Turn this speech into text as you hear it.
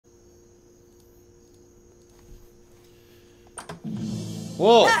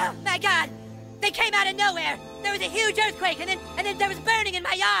Whoa! Oh my God! They came out of nowhere. There was a huge earthquake, and then there was burning in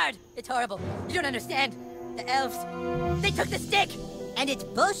my yard. It's horrible. You don't understand. The elves, they took the stick, and it's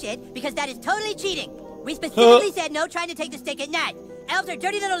bullshit because that is totally cheating. We specifically said no trying to take the stick at night. Elves are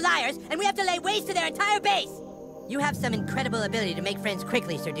dirty little liars, and we have to lay waste to their entire base. You have some incredible ability to make friends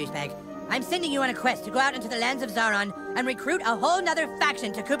quickly, Sir Douchebag. I'm sending you on a quest to go out into the lands of Zaron and recruit a whole nother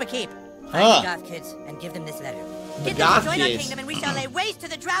faction to Koopa Keep. Find the Goth kids and give them this letter. Get them to join our kingdom and we shall lay waste to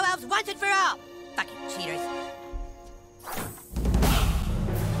the Drow Elves once and for all. Fucking cheaters.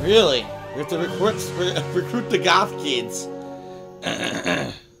 Really? We have to recruit the Goth kids.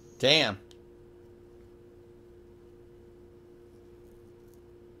 Damn.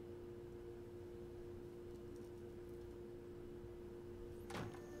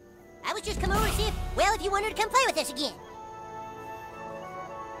 I was just coming over to see if you wanted to come play with us again.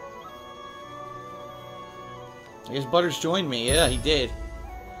 I guess Butters joined me. Yeah, he did.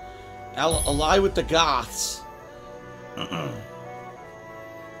 Ally with the Goths.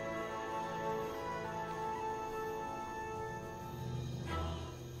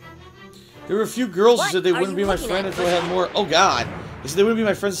 There were a few girls who said they wouldn't be my friend until I had more... Oh, God. They said they wouldn't be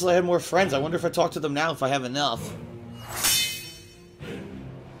my friends until I had more friends. I wonder if I talk to them now if I have enough.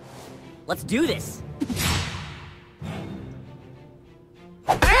 Let's do this.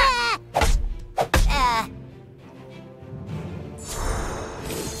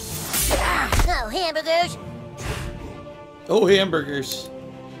 Oh, hamburgers. Oh, hamburgers.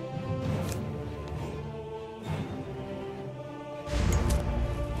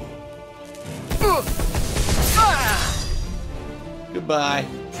 Goodbye.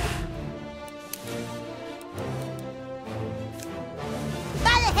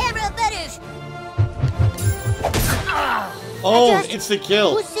 By the hammer of Butters. Oh, it's the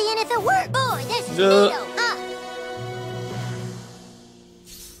kill. Who's seeing if it worked? Boy, this is neato, huh?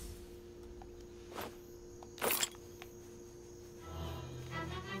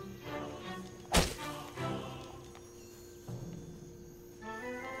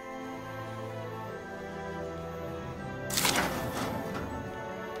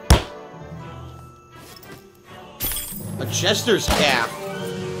 A Chester's cap.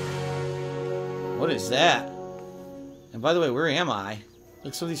 What is that? And by the way, where am I?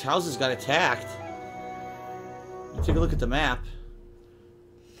 Look, some of these houses got attacked. Let's take a look at the map.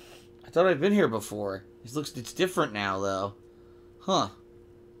 I thought I'd been here before. It's different now, though. Huh.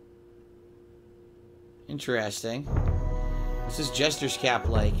 Interesting. What's this Jester's cap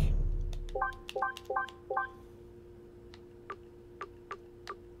like?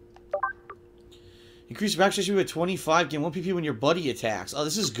 Increase max HP by 25, gain 1 PP when your buddy attacks. Oh,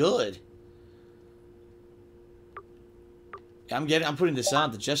 this is good. I'm putting this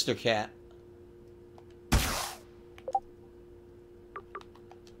on, the Jester Cat.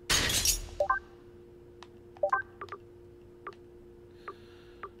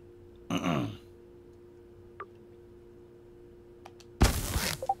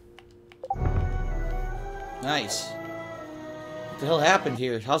 Nice. What the hell happened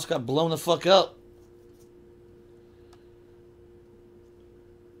here? House got blown the fuck up.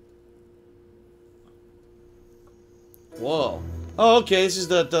 Whoa. Oh, okay, this is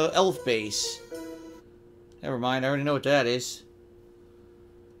the elf base. Never mind, I already know what that is.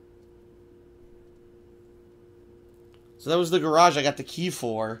 So that was the garage I got the key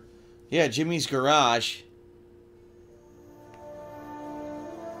for. Yeah, Jimmy's garage.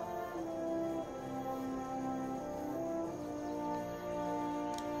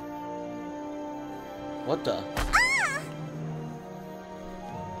 What the?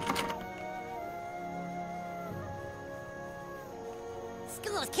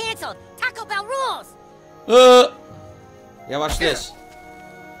 School is canceled. Taco Bell rules. Yeah, watch this.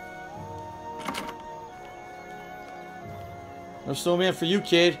 No snowman for you,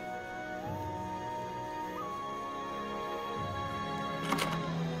 kid.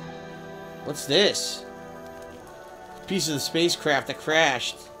 What's this? Piece of the spacecraft that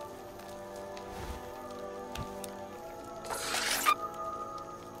crashed.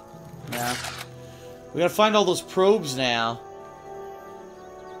 Yeah. We gotta find all those probes now.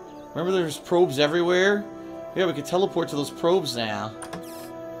 Remember there's probes everywhere? Yeah, we can teleport to those probes now.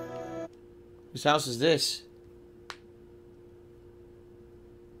 Whose house is this?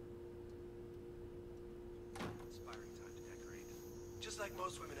 Inspiring time to decorate. Just like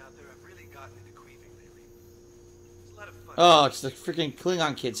most women out there, I've really gotten into queefing lately. It's a lot of fun. Oh, it's the freaking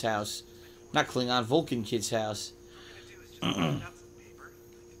Klingon kid's house. Not Klingon, Vulcan kid's house. What we're gonna do is just cut out some paper,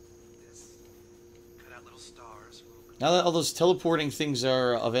 like this. Cut out little stars. Now that all those teleporting things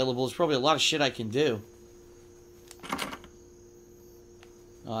are available, there's probably a lot of shit I can do.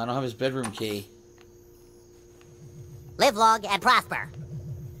 Oh, I don't have his bedroom key. Live long and prosper.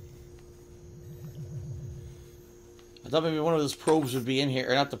 I thought maybe one of those probes would be in here.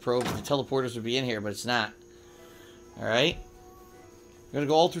 Or not the probes, the teleporters would be in here, but it's not. Alright. We're gonna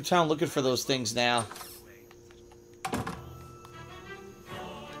go all through town looking for those things now.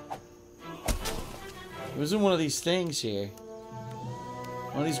 It was in one of these things here.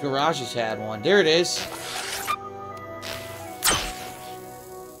 One of these garages had one. There it is.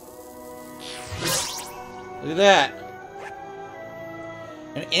 Look at that.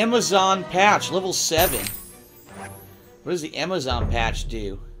 An Amazon patch, level 7. What does the Amazon patch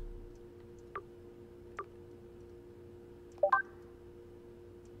do?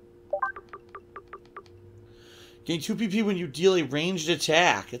 Gain 2 PP when you deal a ranged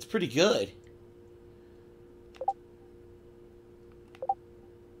attack. That's pretty good.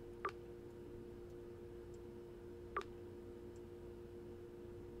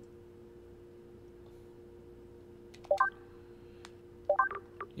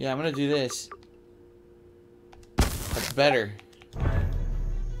 Yeah, I'm gonna do this. That's better.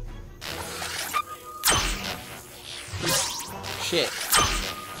 Shit.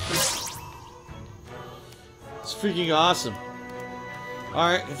 It's freaking awesome.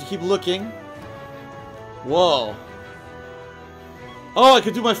 Alright, have to keep looking. Whoa. Oh, I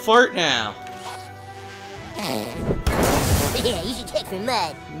can do my fart now. Yeah, you should kick some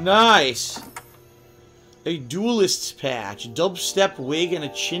mud. Nice. A duelist's patch, dubstep wig, and a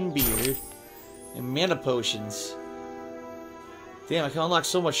chin beard, and mana potions. Damn, I can unlock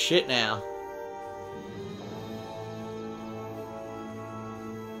so much shit now.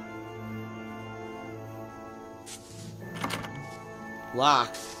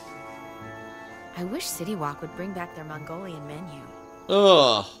 Lock. I wish City Walk would bring back their Mongolian menu.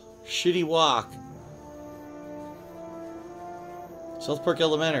 Ugh, shitty walk. South Park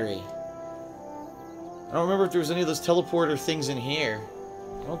Elementary. I don't remember if there was any of those teleporter things in here.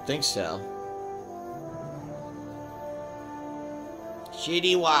 I don't think so.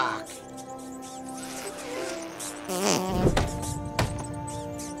 Shitty walk.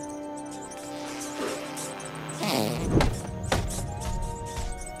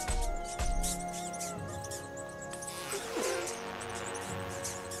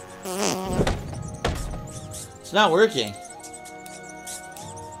 It's not working.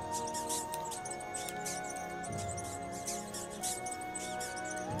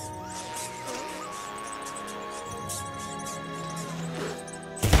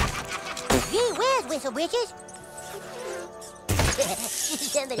 Gee whiz, Whistle Britches.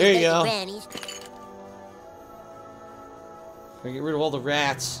 There you go. Grannies. Gotta get rid of all the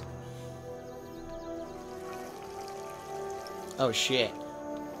rats. Oh shit.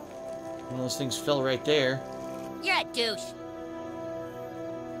 One of those things fell right there. You're a douche.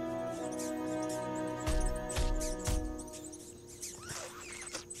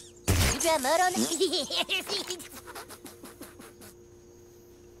 You got mud on it?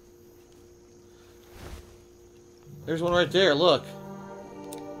 There's one right there, look.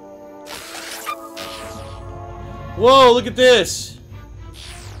 Whoa, look at this!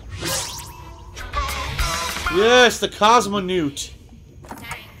 Yes, the Cosmonaut.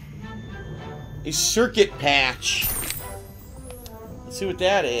 A circuit patch. Let's see what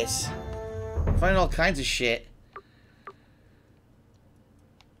that is. Finding all kinds of shit.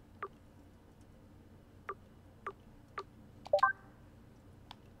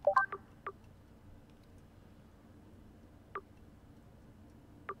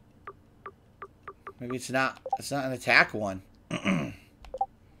 Maybe it's not an attack one.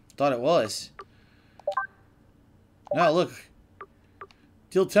 Thought it was. No, look.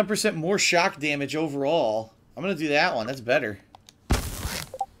 Deal 10% more shock damage overall. I'm gonna do that one. That's better.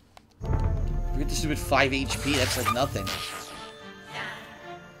 Forget the stupid 5 HP. That's like nothing.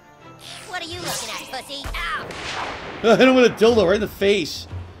 What are you looking at, pussy? Ow! I hit him with a dildo right in the face.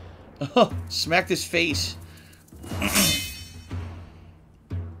 Oh, smacked his face.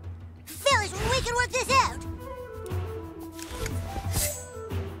 Fellas, we can work this out.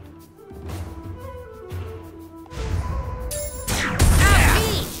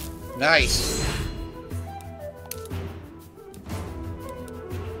 Nice.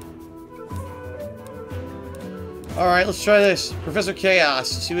 Alright, let's try this. Professor Chaos.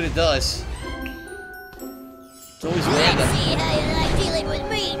 See what it does. It's always random. See how you like dealing with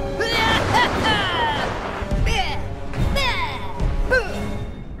me.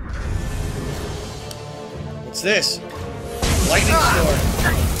 What's this? Lightning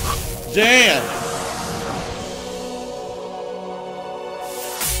storm. Damn.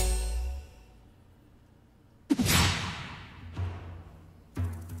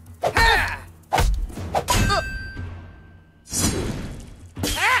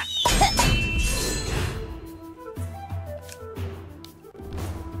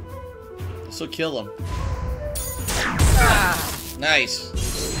 This will kill him. Nice.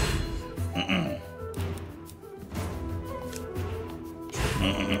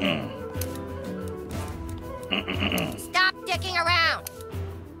 Stop dicking around.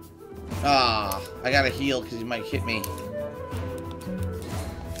 Ah, I gotta heal because he might hit me.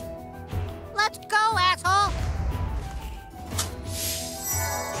 Let's go, asshole.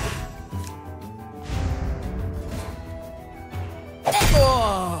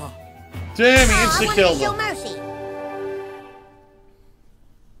 Damn, he I insta wanted killed to show him. mercy.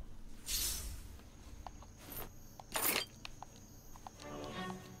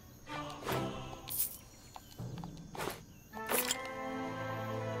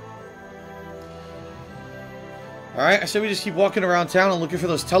 Alright, I said we just keep walking around town and looking for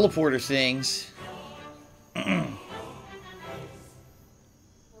those teleporter things.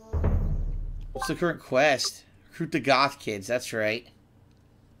 What's the current quest? Recruit the goth kids, that's right.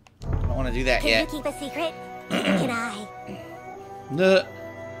 I don't want to do that Can yet. you keep a secret? Can I? Nuh.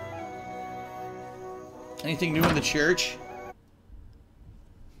 Anything new in the church?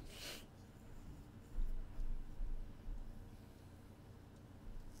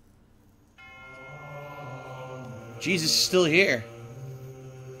 Jesus is still here.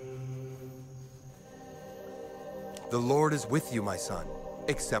 The Lord is with you, my son,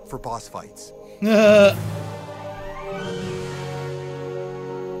 except for boss fights.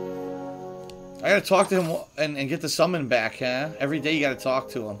 I gotta talk to him and get the summon back, huh? Every day you gotta talk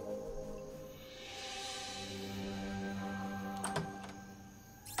to him.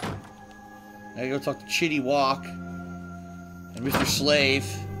 I gotta go talk to Chitty Walk and Mr. Slave.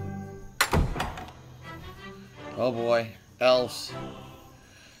 Oh boy, elves.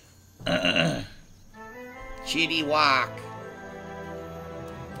 Chitty Walk.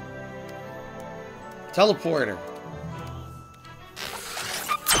 Teleporter.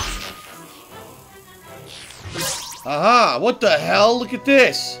 Aha! What the hell? Look at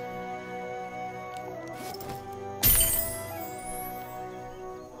this!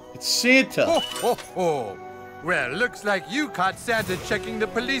 It's Santa! Ho, ho, ho. Well, looks like you caught Santa checking the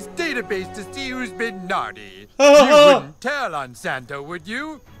police database to see who's been naughty. You wouldn't tell on Santa, would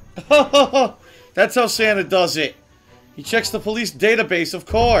you? That's how Santa does it. He checks the police database, of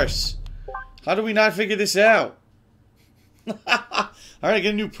course. How do we not figure this out? Alright, I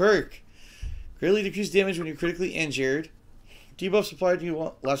get a new perk. Greatly decrease damage when you're critically injured. Debuffs applied to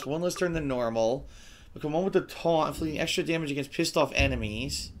you last one less turn than normal. Become one with the taunt, inflicting extra damage against pissed off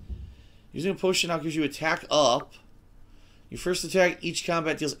enemies. Using a potion now gives you attack up. Your first attack each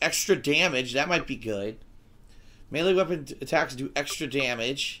combat deals extra damage. That might be good. Melee weapon attacks do extra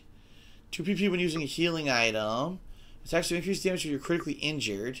damage. 2 PP when using a healing item. Attacks do increase damage when you're critically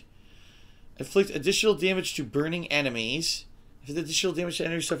injured. Inflict additional damage to burning enemies. Inflict additional damage to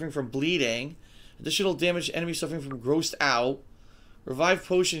enemies suffering from bleeding. Additional damage to enemies suffering from grossed out. Revive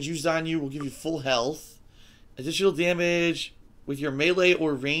potions used on you will give you full health. Additional damage with your melee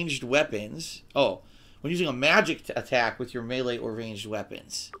or ranged weapons. Oh, when using a magic attack with your melee or ranged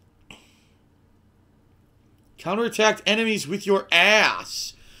weapons. Counterattack enemies with your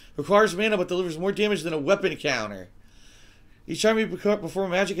ass. Requires mana but delivers more damage than a weapon counter. Each time you perform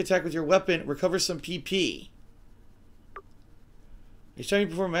a magic attack with your weapon, recover some PP. Each time you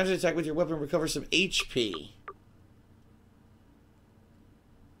perform a magic attack with your weapon, recover some HP.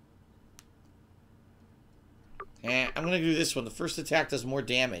 I'm going to do this one. The first attack does more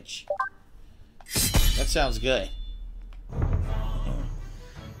damage. That sounds good.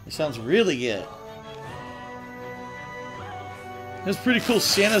 It sounds really good. It's pretty cool.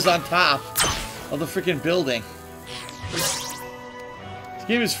 Santa's on top of the freaking building. This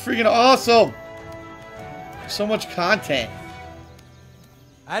game is freaking awesome. So much content.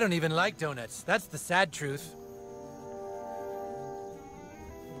 I don't even like donuts. That's the sad truth.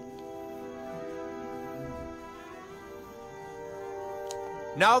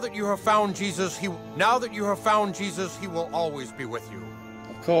 Now that you have found Jesus, he will always be with you.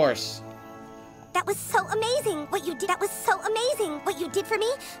 Of course. That was so amazing what you did. That was so amazing what you did for me.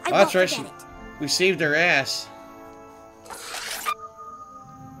 I Oh, won't that's right. forget it. We saved her ass.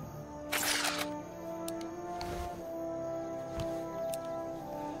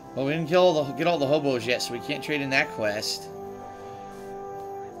 Well, we didn't get all the hobos yet, so we can't trade in that quest.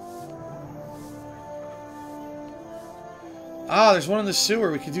 Ah, there's one in the sewer.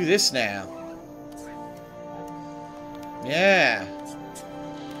 We can do this now. Yeah.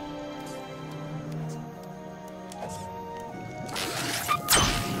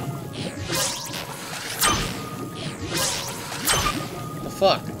 The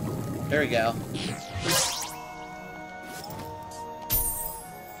fuck? There we go.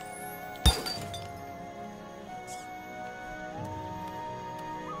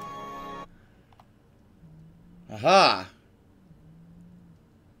 Aha.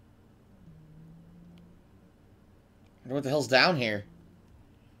 I wonder what the hell's down here.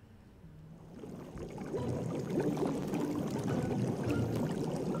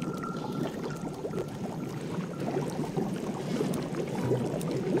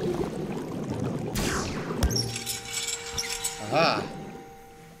 Aha.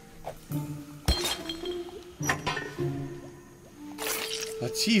 A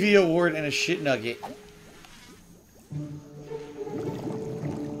TV award and a shit nugget.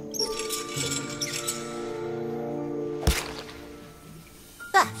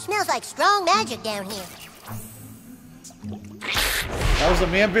 Smells like strong magic down here. That was a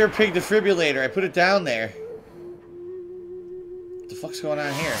man, bear, pig defibrillator. I put it down there. What the fuck's going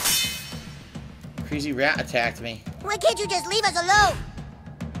on here? Crazy rat attacked me. Why can't you just leave us alone?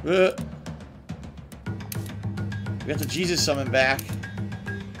 We got the Jesus summon back.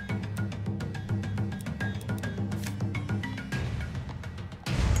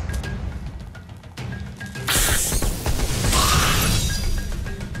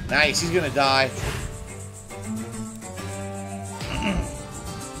 Nice, he's gonna die.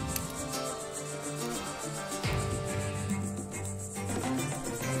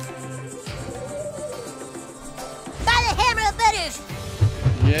 By the hammer of butters!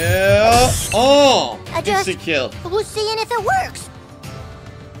 Yeah. Oh! Instant kill. Who's seeing if it works?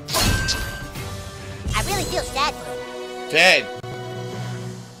 I really feel sad for him. Dead.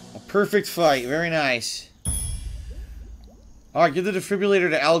 A perfect fight. Very nice. Alright, give the defibrillator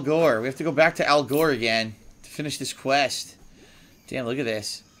to Al Gore. We have to go back to Al Gore again to finish this quest. Damn, look at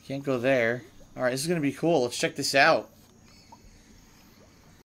this. Can't go there. Alright, this is going to be cool. Let's check this out.